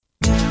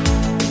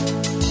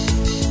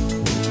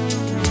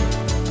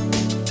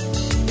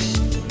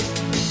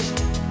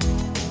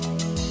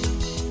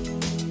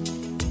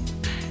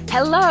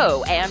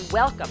Hello, and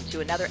welcome to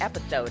another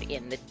episode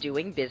in the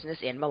Doing Business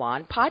in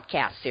Milan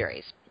podcast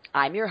series.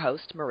 I'm your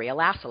host, Maria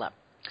Lassila.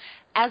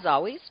 As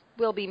always,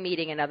 we'll be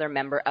meeting another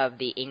member of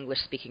the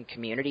English-speaking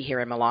community here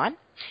in Milan.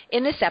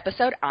 In this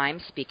episode, I'm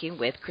speaking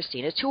with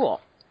Christina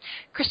Toole.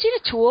 Christina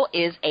Toole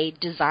is a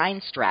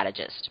design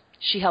strategist.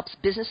 She helps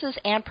businesses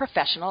and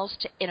professionals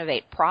to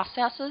innovate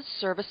processes,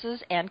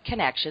 services, and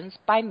connections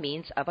by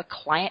means of a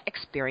client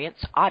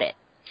experience audit.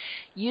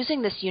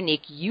 Using this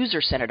unique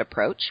user-centered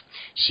approach,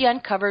 she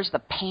uncovers the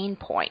pain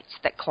points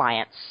that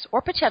clients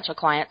or potential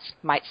clients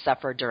might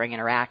suffer during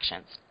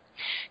interactions.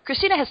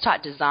 Christina has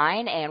taught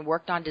design and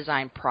worked on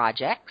design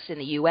projects in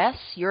the U.S.,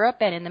 Europe,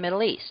 and in the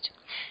Middle East.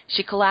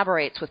 She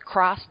collaborates with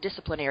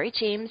cross-disciplinary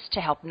teams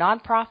to help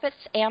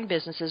nonprofits and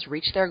businesses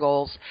reach their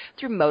goals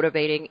through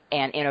motivating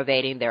and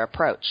innovating their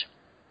approach.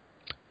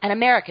 An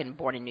American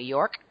born in New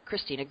York,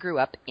 Christina grew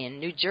up in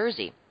New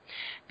Jersey.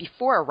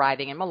 Before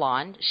arriving in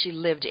Milan, she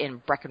lived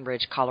in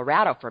Breckenridge,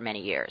 Colorado for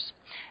many years.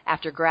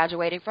 After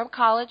graduating from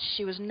college,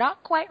 she was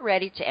not quite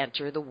ready to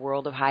enter the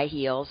world of high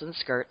heels and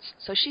skirts,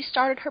 so she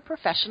started her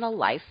professional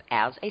life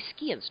as a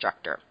ski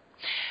instructor.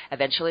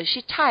 Eventually,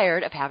 she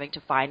tired of having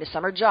to find a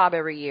summer job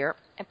every year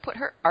and put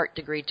her art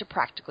degree to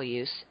practical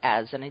use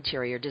as an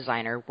interior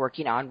designer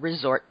working on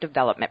resort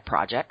development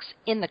projects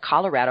in the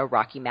Colorado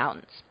Rocky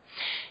Mountains.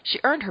 She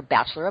earned her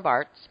Bachelor of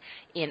Arts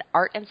in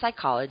Art and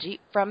Psychology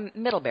from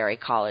Middlebury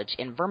College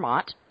in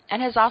Vermont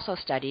and has also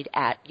studied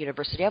at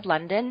University of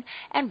London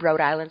and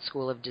Rhode Island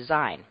School of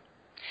Design.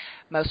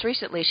 Most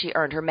recently, she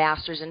earned her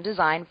Master's in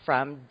Design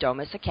from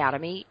Domus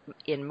Academy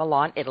in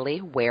Milan, Italy,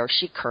 where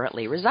she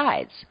currently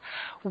resides.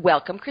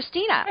 Welcome,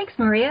 Christina. Thanks,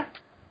 Maria.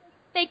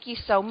 Thank you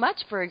so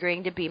much for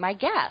agreeing to be my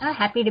guest.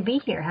 Happy to be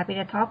here. Happy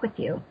to talk with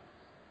you.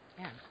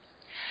 Yeah.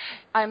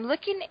 I'm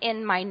looking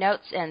in my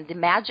notes, and the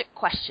magic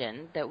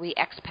question that we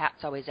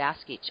expats always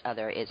ask each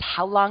other is,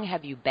 how long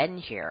have you been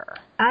here?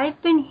 I've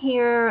been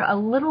here a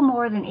little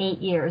more than 8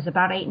 years,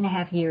 about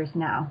 8.5 years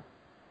now.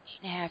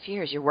 8.5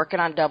 years. You're working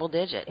on double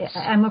digits.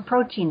 I'm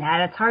approaching that.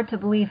 It's hard to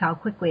believe how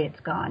quickly it's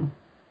gone.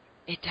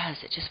 It does.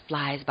 It just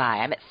flies by.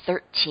 I'm at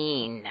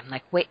 13. I'm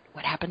like, wait,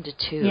 what happened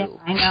to 2? Yeah,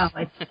 I know.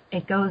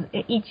 It goes.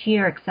 Each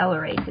year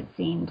accelerates, it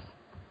seems.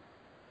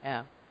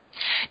 Yeah.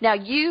 Now,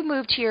 you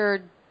moved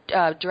here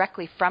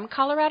directly from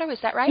Colorado, is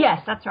that right?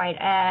 Yes, that's right.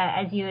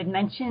 As you had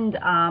mentioned,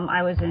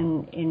 I was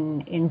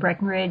in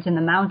Breckenridge in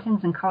the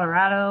mountains in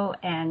Colorado,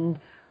 and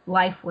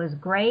life was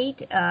great,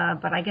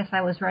 but I guess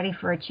I was ready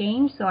for a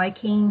change, so I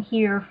came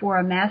here for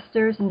a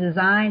master's in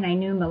design. I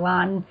knew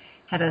Milan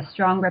had a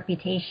strong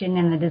reputation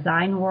in the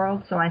design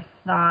world, so I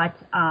thought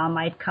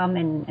I'd come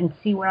and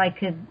see what I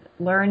could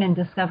learn and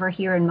discover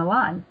here in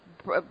Milan.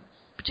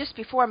 Just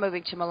before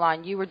moving to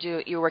Milan, you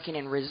were working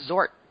in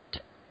resort.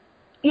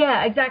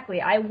 Yeah,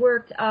 exactly. I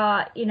worked,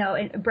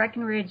 in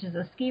Breckenridge is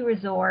a ski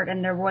resort,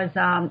 and there was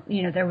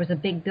a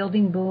big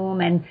building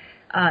boom, and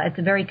it's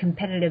a very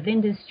competitive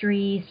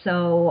industry.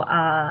 So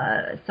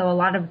a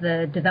lot of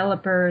the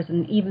developers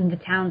and even the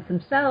towns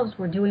themselves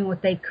were doing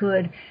what they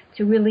could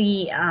to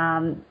really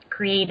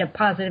create a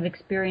positive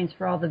experience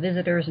for all the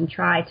visitors and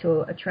try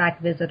to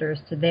attract visitors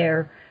to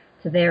their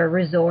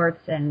resorts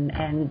and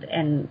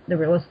the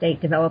real estate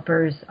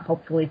developers,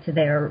 hopefully, to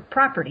their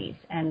properties.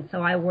 And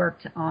so I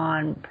worked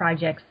on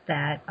projects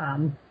that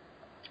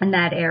in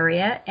that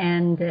area,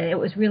 and it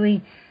was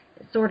really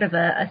sort of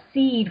a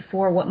seed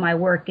for what my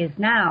work is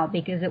now,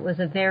 because it was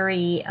a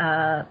very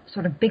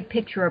sort of big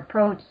picture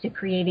approach to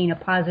creating a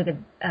positive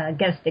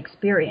guest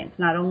experience,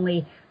 not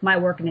only my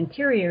work in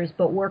interiors,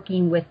 but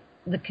working with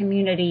the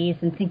communities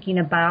and thinking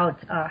about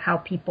how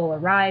people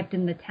arrived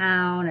in the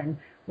town and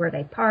where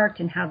they parked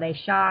and how they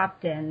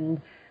shopped and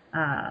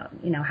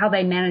how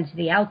they managed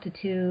the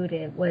altitude.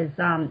 It was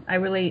I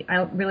really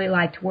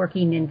liked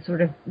working in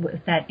sort of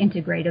with that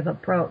integrative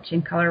approach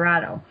in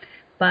Colorado.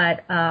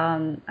 But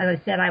as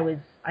I said, I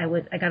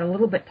got a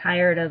little bit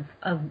tired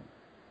of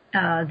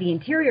the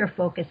interior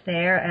focus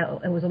there.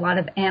 It was a lot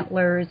of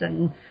antlers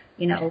and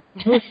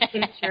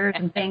pictures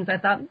and things. I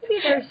thought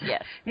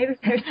maybe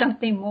there's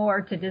something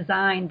more to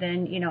design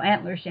than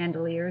antler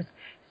chandeliers.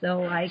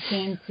 So I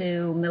came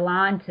to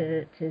Milan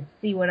to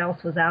see what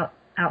else was out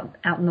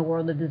in the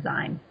world of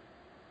design.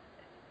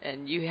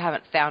 And you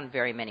haven't found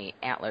very many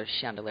antler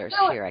chandeliers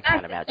here, I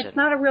can't imagine. It's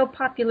not a real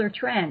popular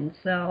trend,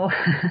 so.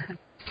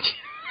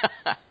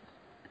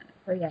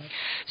 So, yeah.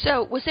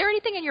 So was there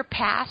anything in your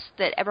past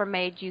that ever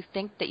made you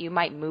think that you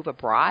might move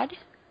abroad?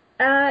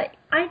 I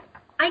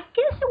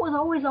guess it was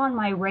always on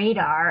my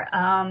radar.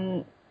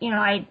 I'd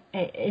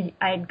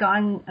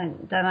gone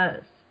and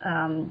done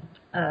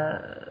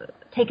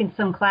taken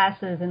some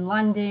classes in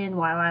London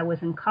while I was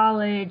in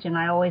college, and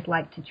I always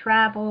liked to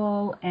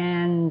travel,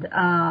 and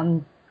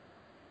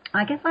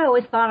I guess I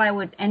always thought I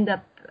would end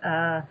up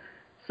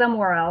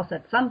somewhere else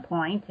at some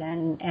point,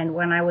 and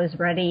when I was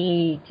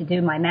ready to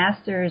do my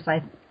master's,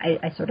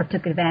 I sort of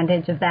took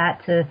advantage of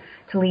that to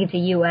leave the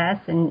U.S.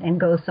 and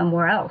go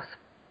somewhere else.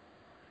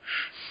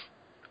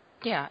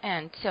 Yeah,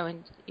 and so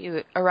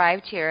you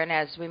arrived here, and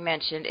as we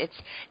mentioned, it's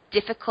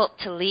difficult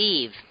to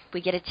leave.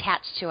 We get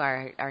attached to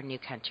our new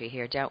country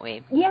here, don't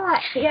we? Yeah,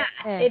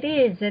 it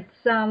is.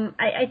 It's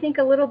I think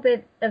a little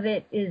bit of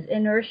it is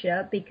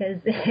inertia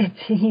because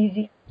it's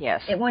easy.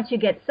 Yes. Once you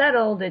get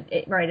settled,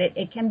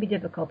 it can be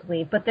difficult to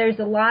leave. But there's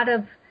a lot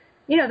of,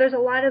 there's a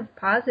lot of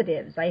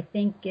positives. I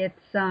think it's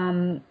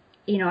when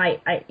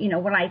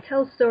I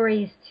tell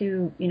stories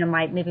to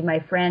maybe my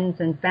friends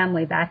and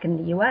family back in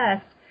the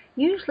U.S.,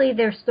 usually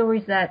they're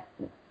stories that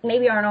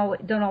maybe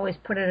don't always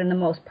put it in the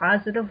most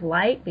positive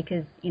light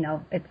because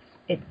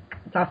it's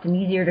often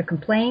easier to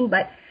complain,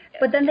 but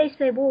then they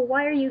say, well,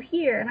 why are you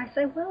here? And I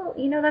say, well,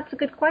 that's a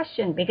good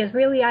question because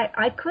really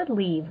I could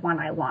leave when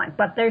I want,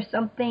 but there's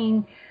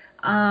something,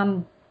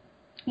 I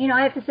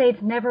have to say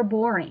it's never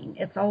boring.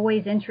 It's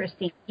always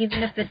interesting.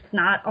 Even if it's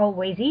not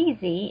always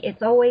easy,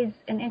 it's always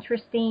an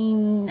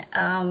interesting,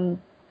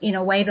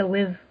 way to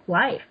live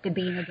life, to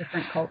be in a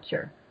different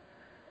culture.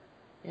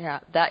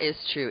 Yeah, that is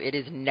true. It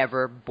is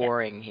never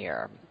boring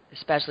here,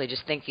 especially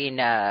just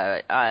thinking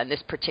on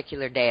this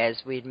particular day, as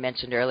we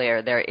mentioned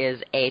earlier, there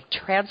is a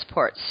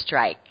transport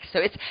strike. So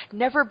it's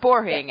never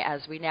boring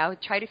as we now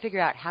try to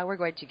figure out how we're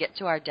going to get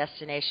to our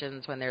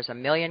destinations when there's a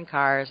million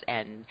cars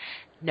and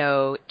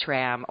no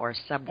tram or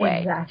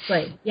subway.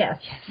 Exactly, yes.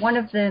 One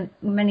of the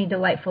many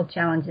delightful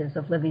challenges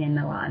of living in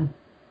Milan.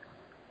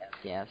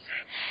 Yes.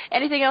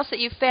 Anything else that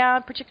you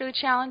found particularly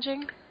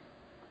challenging?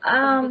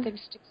 Anything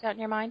sticks out in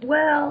your mind?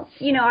 Well,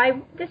 I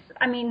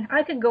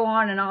could go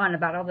on and on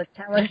about all the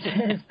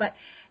challenges, but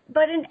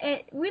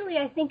really,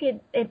 I think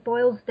it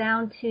boils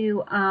down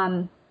to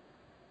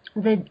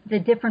the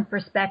different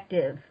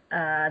perspective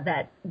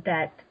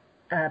that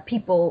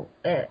people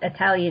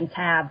Italians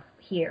have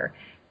here,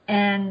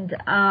 and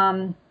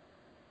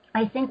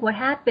I think what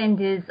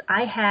happened is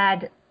I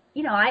had.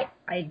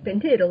 I'd been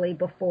to Italy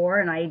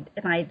before, and I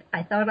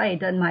thought I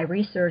had done my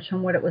research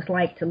on what it was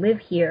like to live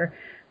here.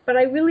 But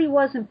I really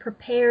wasn't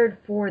prepared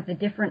for the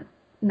different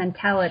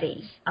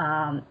mentality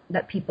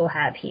that people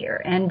have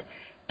here, and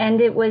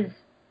it was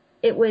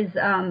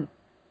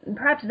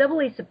perhaps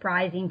doubly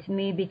surprising to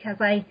me because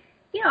I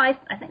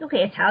think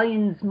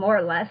Italians more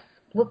or less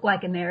look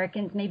like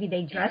Americans. Maybe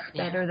they dress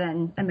better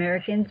than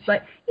Americans,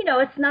 but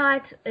it's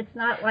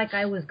not like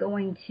I was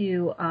going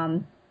to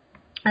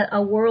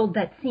a world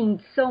that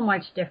seemed so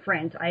much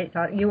different. I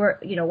thought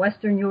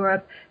Western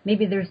Europe,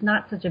 maybe there's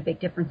not such a big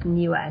difference in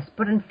the U.S.,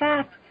 but in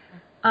fact.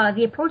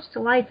 The approach to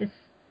life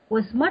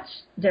was much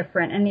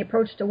different, and the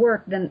approach to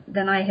work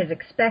than I had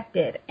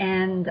expected.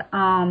 And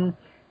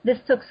this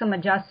took some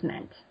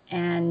adjustment,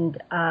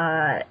 and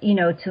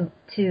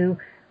to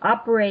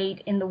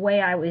operate in the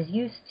way I was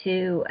used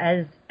to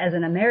as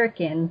an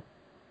American,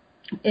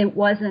 it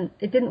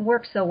didn't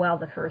work so well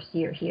the first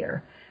year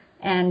here,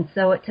 and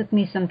so it took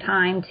me some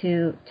time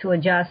to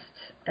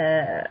adjust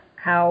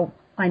how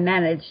I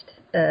managed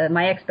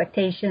my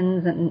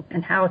expectations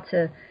and how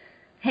to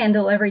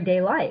handle everyday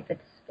life.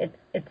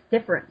 It's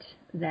different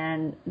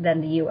than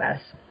the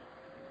U.S.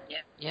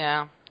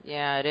 Yeah,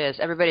 it is.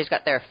 Everybody's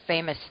got their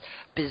famous,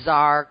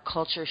 bizarre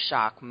culture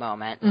shock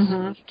moments.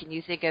 Mm-hmm. Can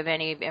you think of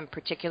any in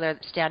particular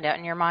that stand out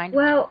in your mind?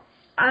 Well,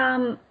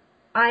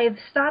 I've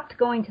stopped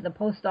going to the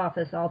post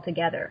office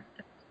altogether.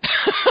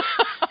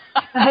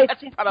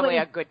 That's probably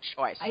a good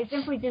choice. I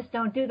simply just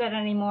don't do that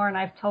anymore, and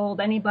I've told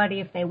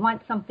anybody if they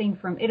want something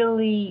from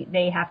Italy,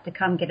 they have to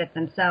come get it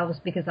themselves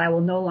because I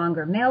will no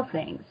longer mail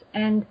things.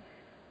 And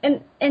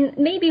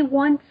maybe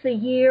once a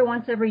year,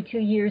 once every 2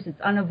 years,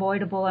 it's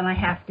unavoidable, and I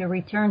have to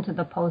return to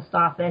the post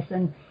office.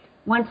 And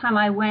one time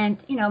I went,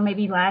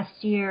 maybe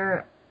last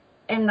year,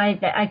 and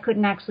I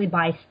couldn't actually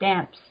buy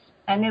stamps.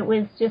 And it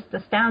was just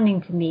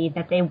astounding to me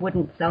that they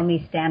wouldn't sell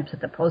me stamps at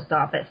the post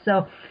office.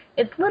 So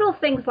it's little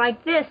things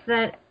like this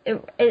that,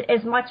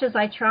 as much as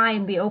I try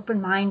and be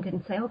open-minded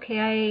and say,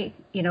 okay,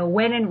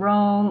 when in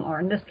Rome, or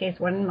in this case,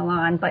 when in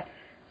Milan, but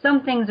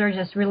some things are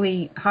just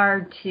really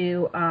hard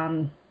to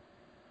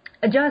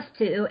adjust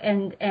to,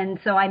 and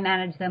so I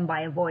manage them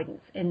by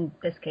avoidance. In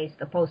this case,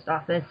 the post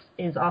office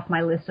is off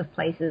my list of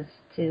places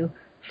to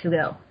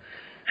go.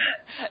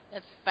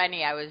 That's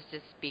funny. I was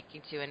just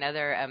speaking to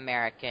another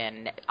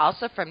American,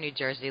 also from New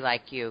Jersey,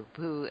 like you,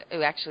 who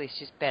actually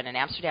she's been in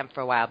Amsterdam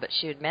for a while, but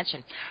she had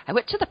mentioned, I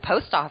went to the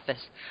post office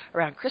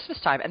around Christmas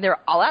time, and they were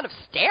all out of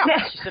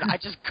stamps. She said, I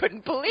just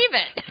couldn't believe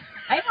it.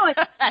 I know.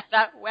 I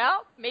thought,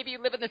 well, maybe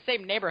you live in the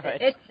same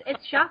neighborhood.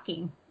 It's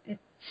shocking.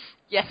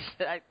 Yes,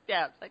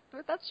 it's like,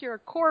 that's your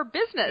core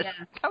business.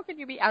 Yeah. How can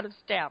you be out of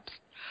stamps?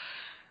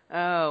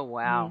 Oh,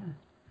 wow. Yeah.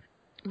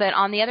 But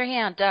on the other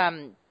hand,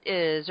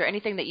 is there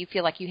anything that you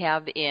feel like you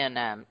have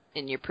in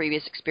your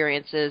previous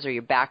experiences or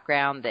your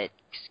background that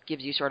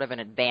gives you sort of an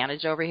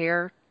advantage over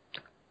here?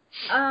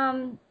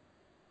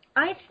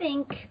 I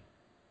think.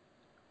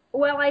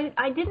 Well,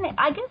 I didn't.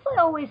 I guess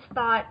I always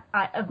thought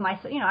of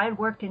myself. I had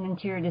worked in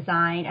interior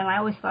design, and I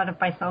always thought of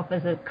myself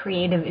as a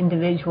creative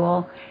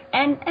individual,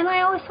 and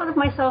I always thought of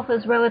myself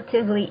as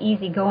relatively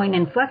easygoing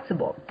and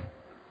flexible.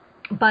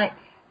 But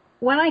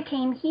when I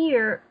came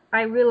here,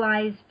 I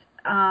realized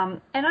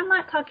and I'm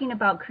not talking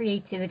about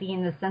creativity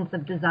in the sense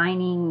of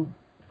designing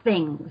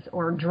things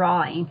or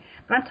drawing,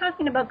 but I'm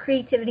talking about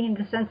creativity in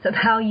the sense of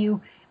how you,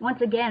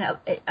 once again,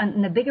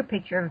 in the bigger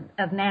picture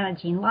of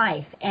managing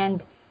life.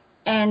 And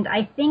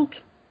I think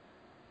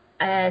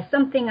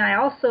something I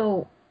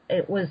also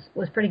it was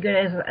pretty good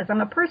as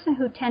I'm a person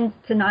who tends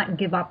to not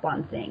give up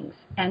on things.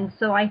 And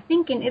so I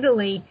think in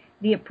Italy,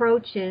 the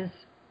approach is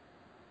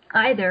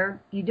either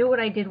you do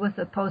what I did with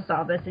the post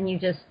office and you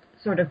just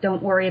sort of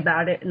don't worry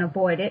about it and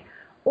avoid it,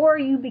 or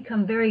you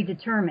become very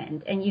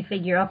determined and you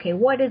figure, okay,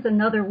 what is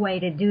another way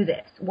to do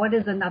this? What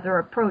is another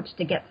approach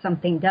to get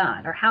something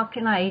done? Or how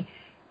can I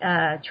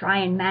try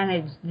and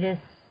manage this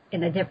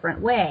in a different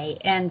way?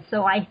 And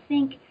so I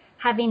think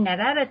having that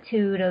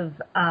attitude of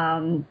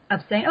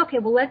saying, okay,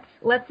 well,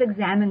 let's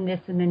examine this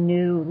in a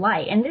new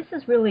light. And this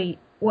is really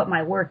what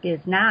my work is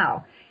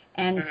now.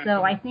 And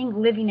so I think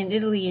living in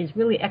Italy is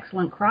really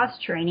excellent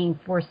cross-training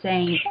for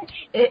saying,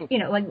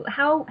 like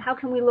how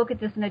can we look at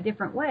this in a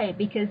different way?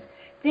 Because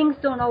things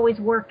don't always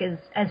work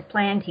as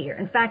planned here.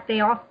 In fact,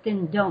 they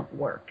often don't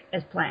work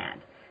as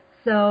planned.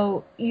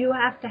 So you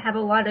have to have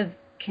a lot of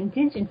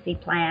contingency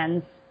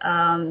plans,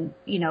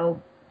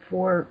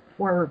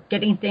 for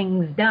getting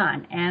things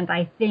done. And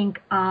I think,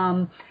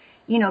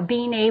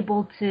 being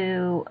able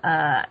to,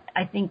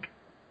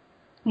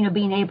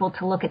 being able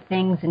to look at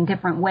things in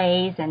different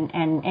ways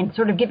and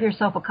sort of give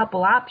yourself a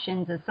couple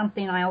options is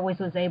something I always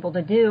was able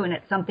to do. And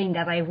it's something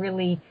that I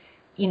really,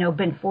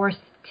 been forced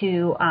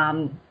to,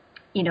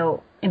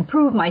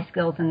 improve my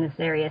skills in this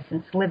area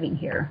since living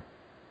here.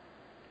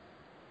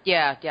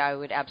 Yeah, I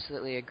would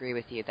absolutely agree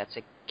with you. That's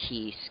a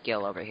key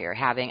skill over here,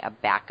 having a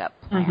backup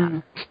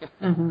plan.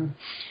 Mm-hmm. Mm-hmm.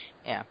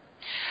 Yeah.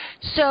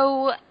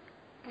 So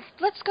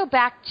let's go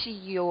back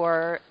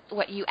to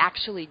what you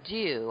actually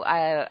do.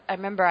 I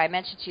remember I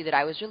mentioned to you that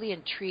I was really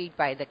intrigued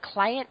by the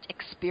client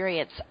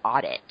experience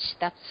audit.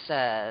 That's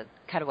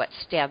kind of what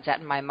stands out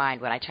in my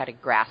mind when I try to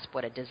grasp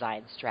what a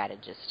design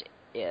strategist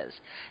is.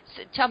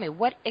 So tell me,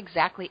 what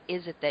exactly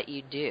is it that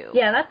you do?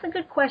 Yeah, that's a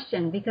good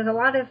question because a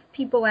lot of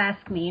people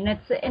ask me, and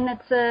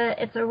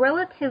it's a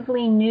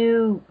relatively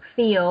new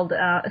field,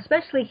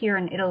 especially here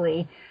in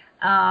Italy.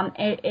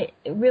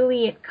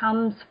 It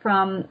comes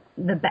from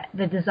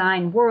the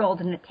design world,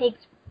 and it takes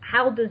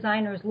how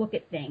designers look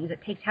at things. It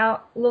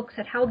looks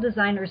at how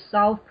designers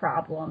solve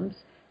problems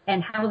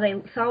and how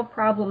they solve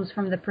problems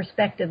from the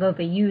perspective of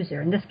a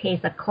user, in this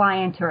case, a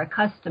client or a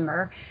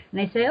customer. And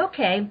they say,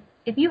 okay,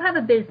 if you have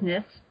a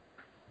business,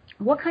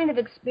 what kind of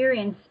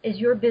experience is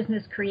your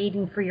business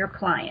creating for your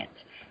client?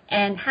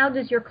 And how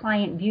does your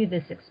client view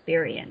this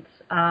experience?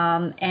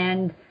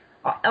 And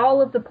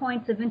all of the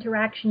points of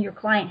interaction your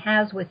client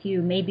has with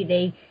you, maybe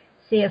they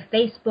see a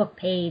Facebook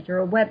page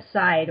or a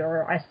website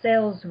or a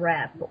sales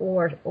rep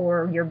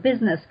or your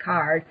business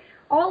card.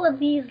 All of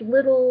these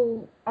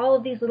little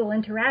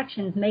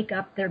interactions make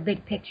up their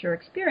big picture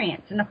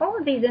experience. And if all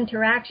of these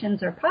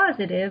interactions are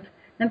positive,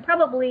 then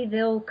probably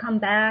they'll come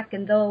back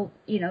and they'll,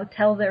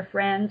 tell their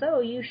friends,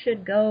 oh, you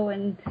should go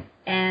and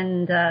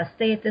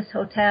stay at this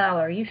hotel,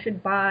 or you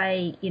should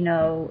buy,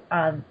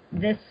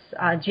 this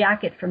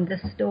jacket from this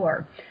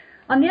store.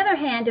 On the other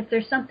hand, if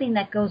there's something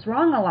that goes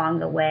wrong along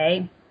the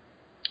way,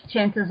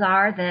 chances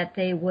are that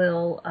they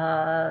will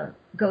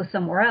go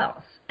somewhere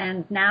else.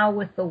 And now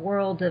with the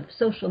world of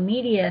social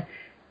media,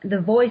 the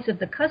voice of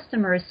the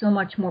customer is so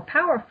much more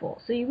powerful.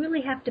 So you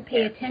really have to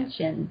pay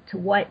attention to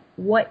what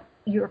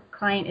your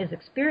client is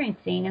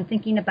experiencing and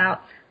thinking about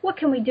what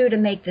can we do to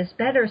make this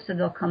better so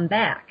they'll come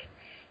back.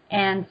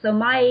 And so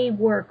my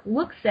work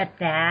looks at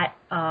that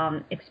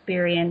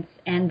experience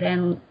and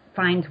then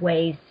finds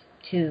ways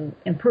to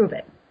improve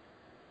it.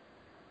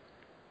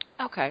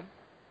 Okay.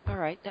 All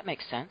right. That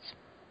makes sense.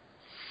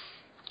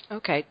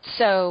 Okay.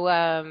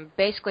 So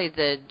basically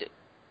the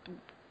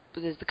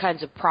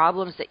kinds of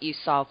problems that you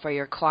solve for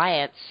your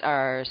clients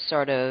are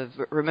sort of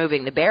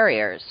removing the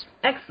barriers.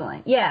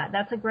 Excellent. Yeah,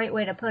 that's a great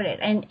way to put it.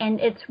 And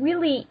it's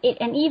really,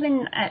 and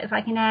even if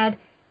I can add,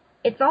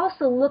 it's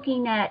also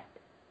looking at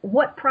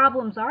what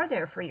problems are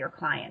there for your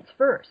clients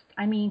first.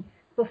 I mean,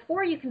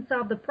 before you can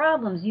solve the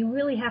problems, you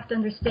really have to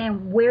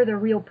understand where the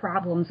real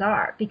problems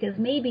are, because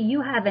maybe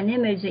you have an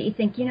image that you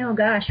think,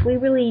 gosh, we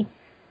really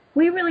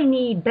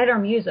need better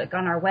music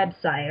on our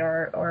website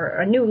or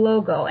a new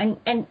logo. And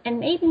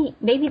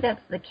maybe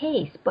that's the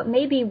case, but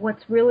maybe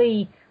what's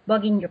really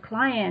bugging your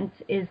clients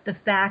is the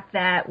fact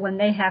that when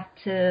they have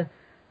to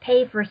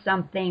pay for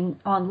something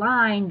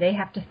online, they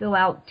have to fill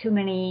out too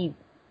many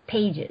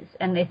pages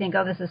and they think,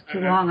 oh, this is too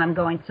long, I'm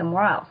going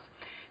somewhere else.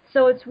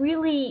 So it's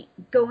really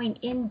going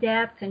in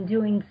depth and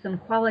doing some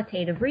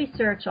qualitative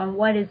research on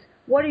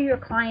what are your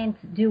clients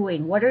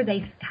doing?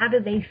 How do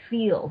they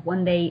feel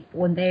when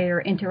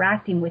they're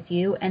interacting with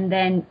you? And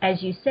then,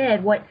 as you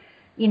said,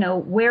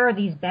 where are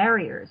these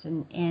barriers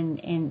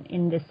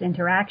in this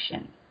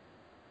interaction?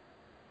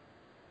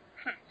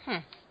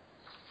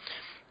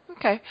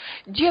 Okay.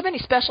 Do you have any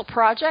special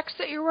projects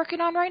that you're working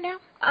on right now?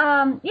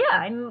 I'm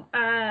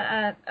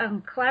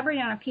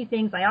collaborating on a few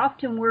things. I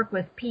often work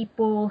with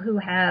people who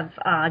have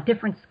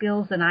different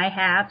skills than I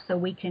have, so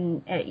we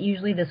can,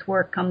 usually this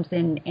work comes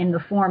in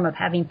the form of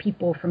having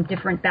people from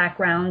different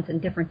backgrounds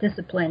and different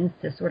disciplines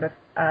to sort of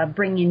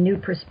bring in new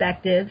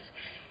perspectives.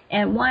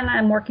 And one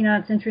I'm working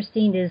on that's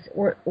interesting is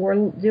we're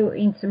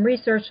doing some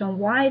research on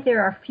why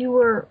there are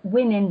fewer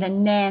women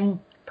than men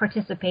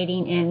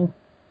participating in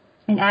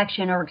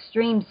action or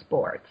extreme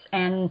sports,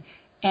 and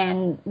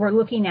we're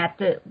looking at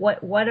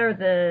what are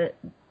the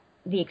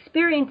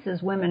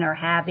experiences women are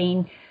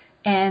having,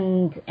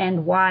 and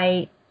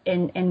why,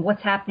 and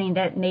what's happening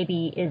that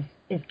maybe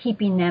is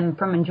keeping them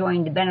from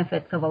enjoying the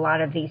benefits of a lot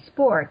of these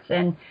sports,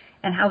 and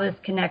how this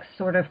connects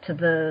sort of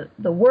to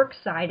the work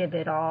side of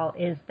it all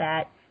is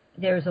that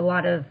there's a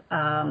lot of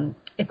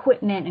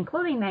equipment and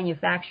clothing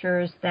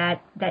manufacturers that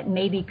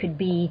maybe could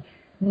be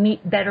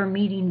better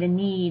meeting the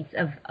needs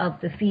of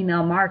the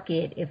female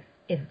market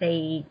if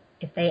they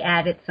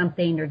added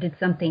something or did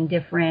something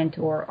different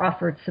or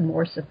offered some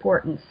more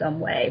support in some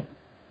way.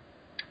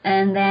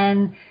 And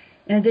then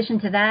in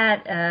addition to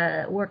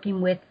that, working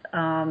with,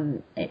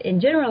 in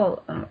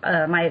general,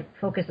 my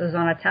focus is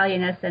on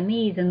Italian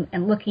SMEs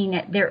and looking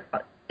at their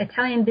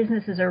Italian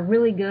businesses are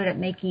really good at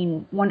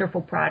making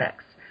wonderful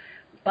products,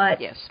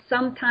 but yes,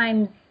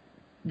 sometimes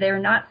they're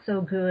not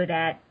so good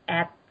at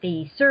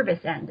the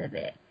service end of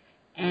it.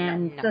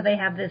 And so they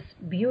have this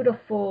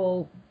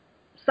beautiful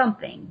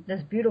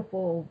this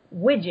beautiful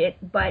widget,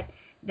 but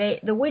the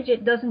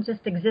widget doesn't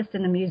just exist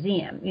in a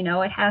museum. You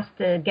know, it has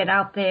to get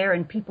out there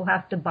and people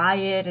have to buy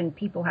it and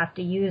people have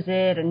to use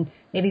it and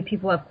maybe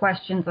people have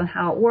questions on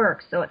how it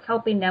works. So it's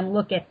helping them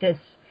look at this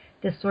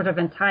sort of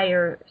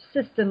entire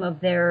system of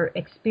their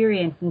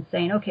experience and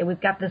saying, okay,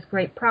 we've got this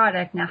great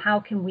product. Now how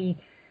can we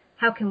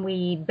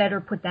better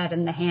put that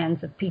in the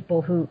hands of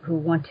people who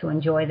want to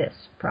enjoy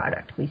this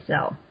product we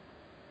sell?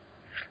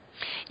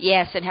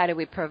 Yes, and how do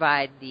we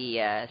provide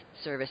the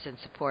service and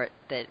support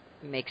that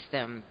makes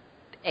them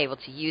able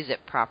to use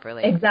it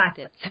properly?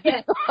 Exactly.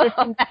 Yes.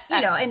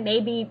 And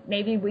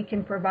maybe we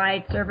can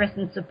provide service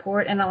and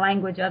support in a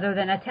language other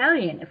than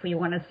Italian if we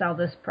want to sell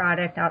this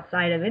product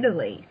outside of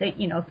Italy.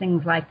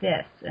 Things like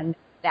this. And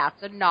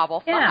that's a novel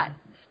thought.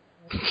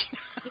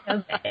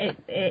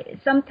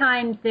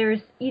 Sometimes there's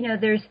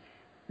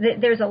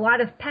a lot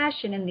of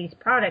passion in these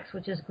products,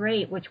 which is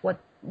great,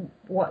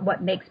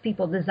 what makes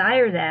people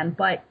desire them,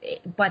 but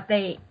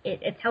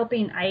it's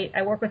helping.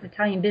 I work with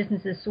Italian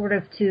businesses sort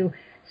of to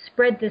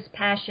spread this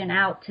passion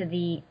out to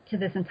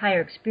this entire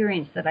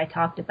experience that I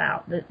talked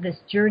about,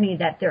 this journey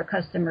that their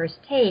customers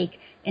take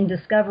in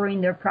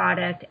discovering their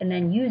product and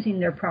then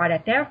using their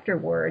product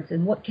afterwards,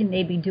 and what can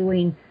they be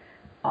doing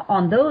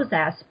on those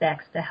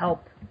aspects to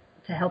help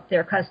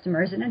their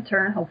customers and in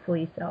turn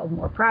hopefully sell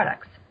more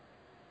products.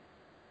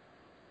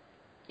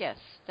 Yes,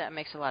 that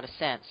makes a lot of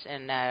sense.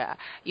 And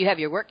you have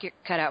your work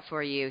cut out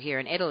for you here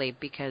in Italy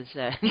because,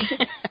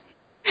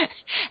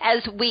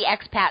 as we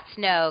expats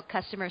know,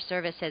 customer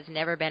service has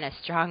never been a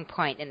strong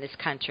point in this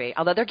country,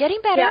 although they're getting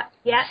better.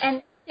 Yeah,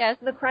 and yes,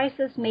 the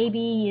crisis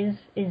maybe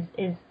is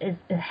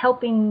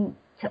helping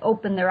to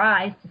open their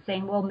eyes to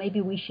saying, well,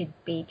 maybe we should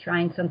be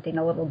trying something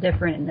a little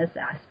different in this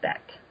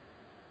aspect.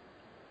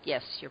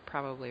 Yes, you're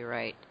probably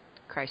right.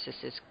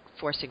 Crisis is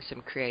forcing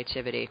some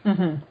creativity.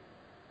 Mm-hmm.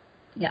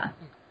 Yeah.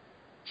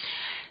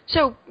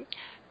 So,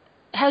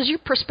 has your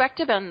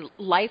perspective on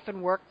life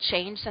and work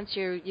changed since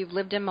you've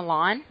lived in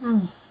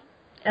Milan?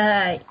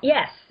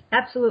 Yes,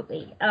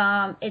 absolutely.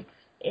 It's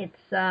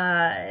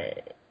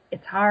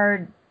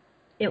hard.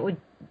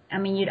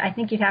 I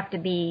think you'd have to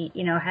be,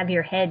 have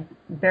your head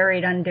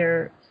buried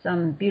under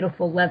some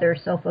beautiful leather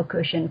sofa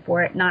cushion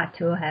for it not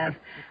to have.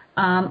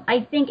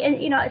 I think, and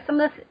some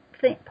of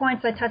the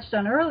points I touched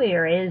on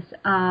earlier is,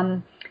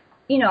 I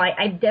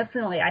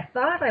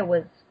thought I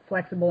was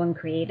flexible and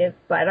creative,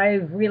 but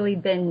I've really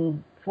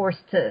been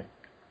forced to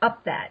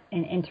up that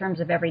in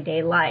terms of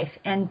everyday life.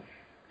 And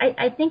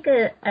I think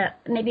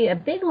maybe a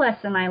big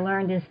lesson I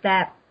learned is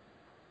that,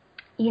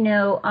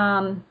 of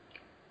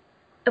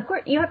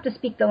course, you have to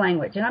speak the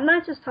language. And I'm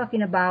not just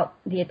talking about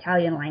the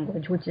Italian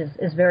language, which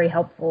is very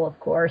helpful, of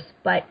course,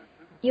 but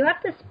you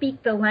have to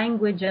speak the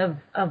language of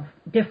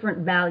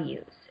different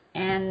values.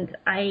 And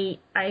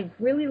I've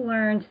really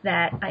learned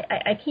that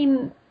I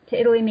came to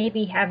Italy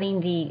maybe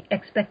having the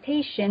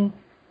expectation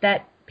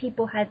that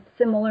people had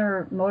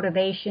similar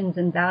motivations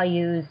and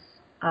values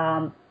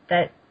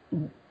that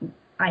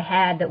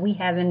we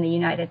have in the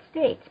United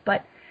States,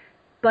 but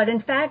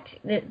in fact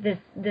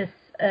this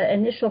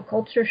initial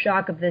culture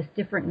shock of this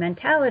different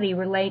mentality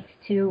relates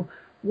to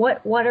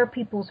what are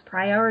people's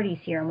priorities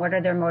here and what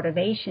are their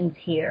motivations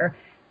here,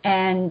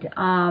 and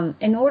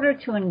in order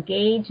to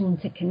engage and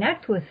to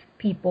connect with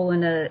people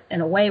in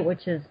a way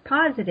which is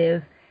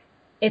positive,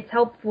 it's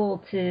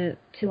helpful to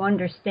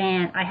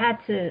understand. I had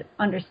to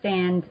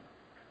understand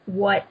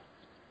what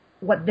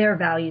their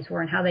values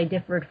were and how they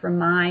differed from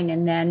mine,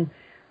 and then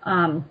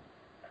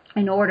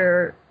in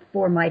order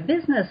for my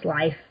business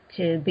life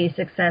to be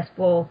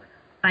successful,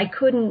 I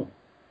couldn't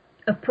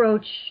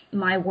approach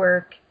my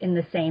work in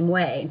the same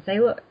way and say,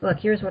 look,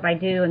 here's what I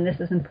do, and this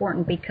is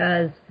important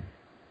because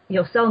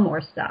you'll sell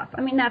more stuff.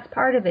 I mean, that's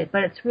part of it,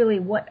 but it's really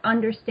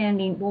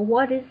understanding, well,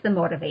 what is the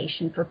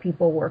motivation for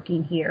people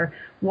working here?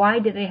 Why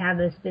do they have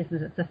this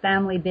business? It's a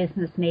family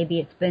business. Maybe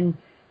it's been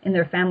in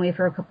their family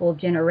for a couple of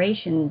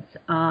generations.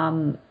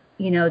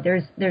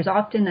 There's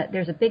often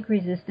there's a big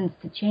resistance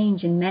to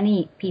change in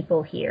many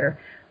people here.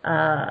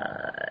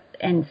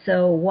 And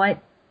so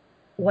what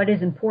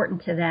is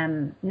important to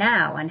them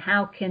now, and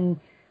how can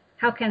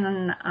I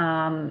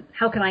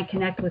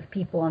connect with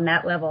people on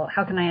that level?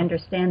 How can I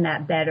understand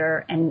that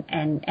better, and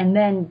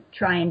then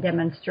try and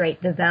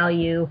demonstrate the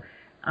value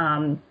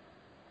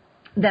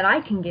that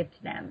I can give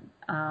to them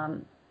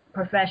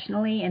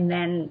professionally, and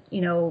then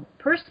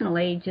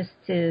personally, just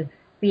to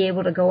be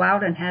able to go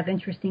out and have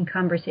interesting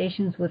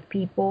conversations with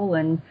people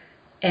and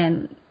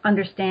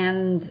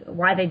understand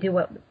why they do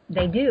what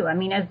they do. I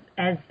mean,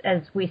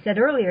 as we said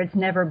earlier, it's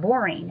never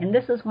boring, and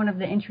this is one of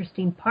the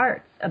interesting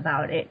parts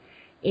about it.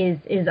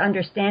 Is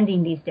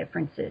understanding these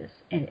differences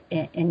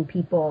in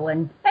people,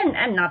 and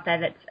not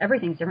that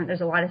everything's different.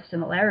 There's a lot of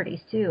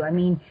similarities too. I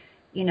mean,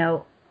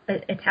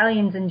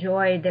 Italians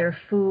enjoy their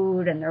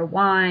food and their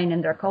wine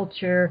and their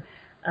culture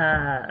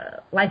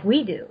like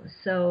we do.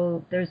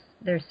 So there's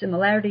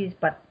similarities,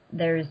 but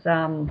there's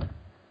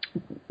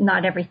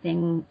not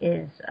everything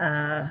is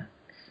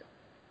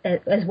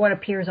as what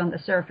appears on the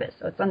surface.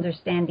 So it's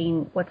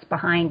understanding what's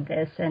behind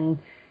this, and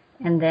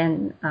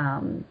then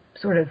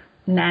sort of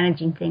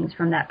managing things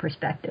from that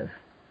perspective.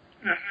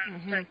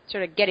 Mm-hmm.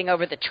 Sort of getting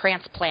over the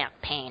transplant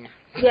pain.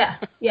 Yeah.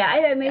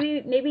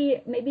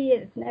 Maybe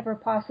it's never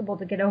possible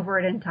to get over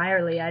it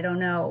entirely. I don't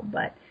know,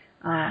 but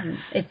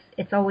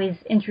it's always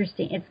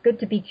interesting. It's good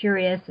to be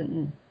curious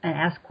and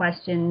ask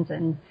questions,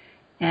 and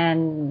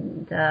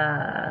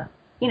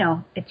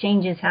it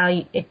changes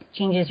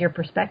your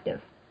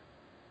perspective.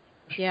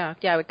 Yeah,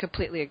 I would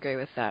completely agree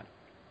with that.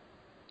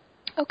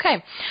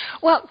 Okay.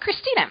 Well,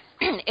 Christina,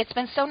 it's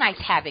been so nice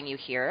having you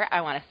here.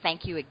 I want to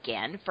thank you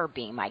again for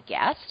being my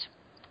guest.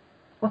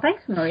 Well,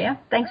 thanks, Maria.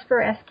 Thanks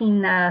for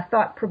asking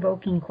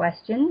thought-provoking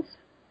questions.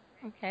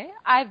 Okay.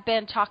 I've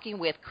been talking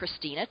with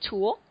Christina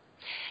Toole.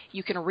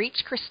 You can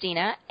reach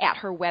Christina at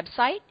her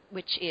website,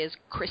 which is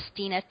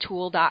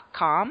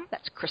christinatoole.com.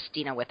 That's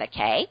Christina with a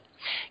K.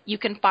 You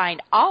can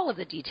find all of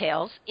the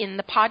details in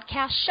the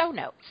podcast show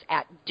notes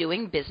at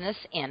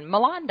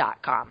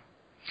doingbusinessinmilan.com.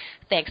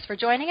 Thanks for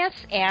joining us,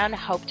 and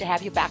hope to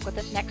have you back with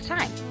us next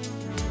time.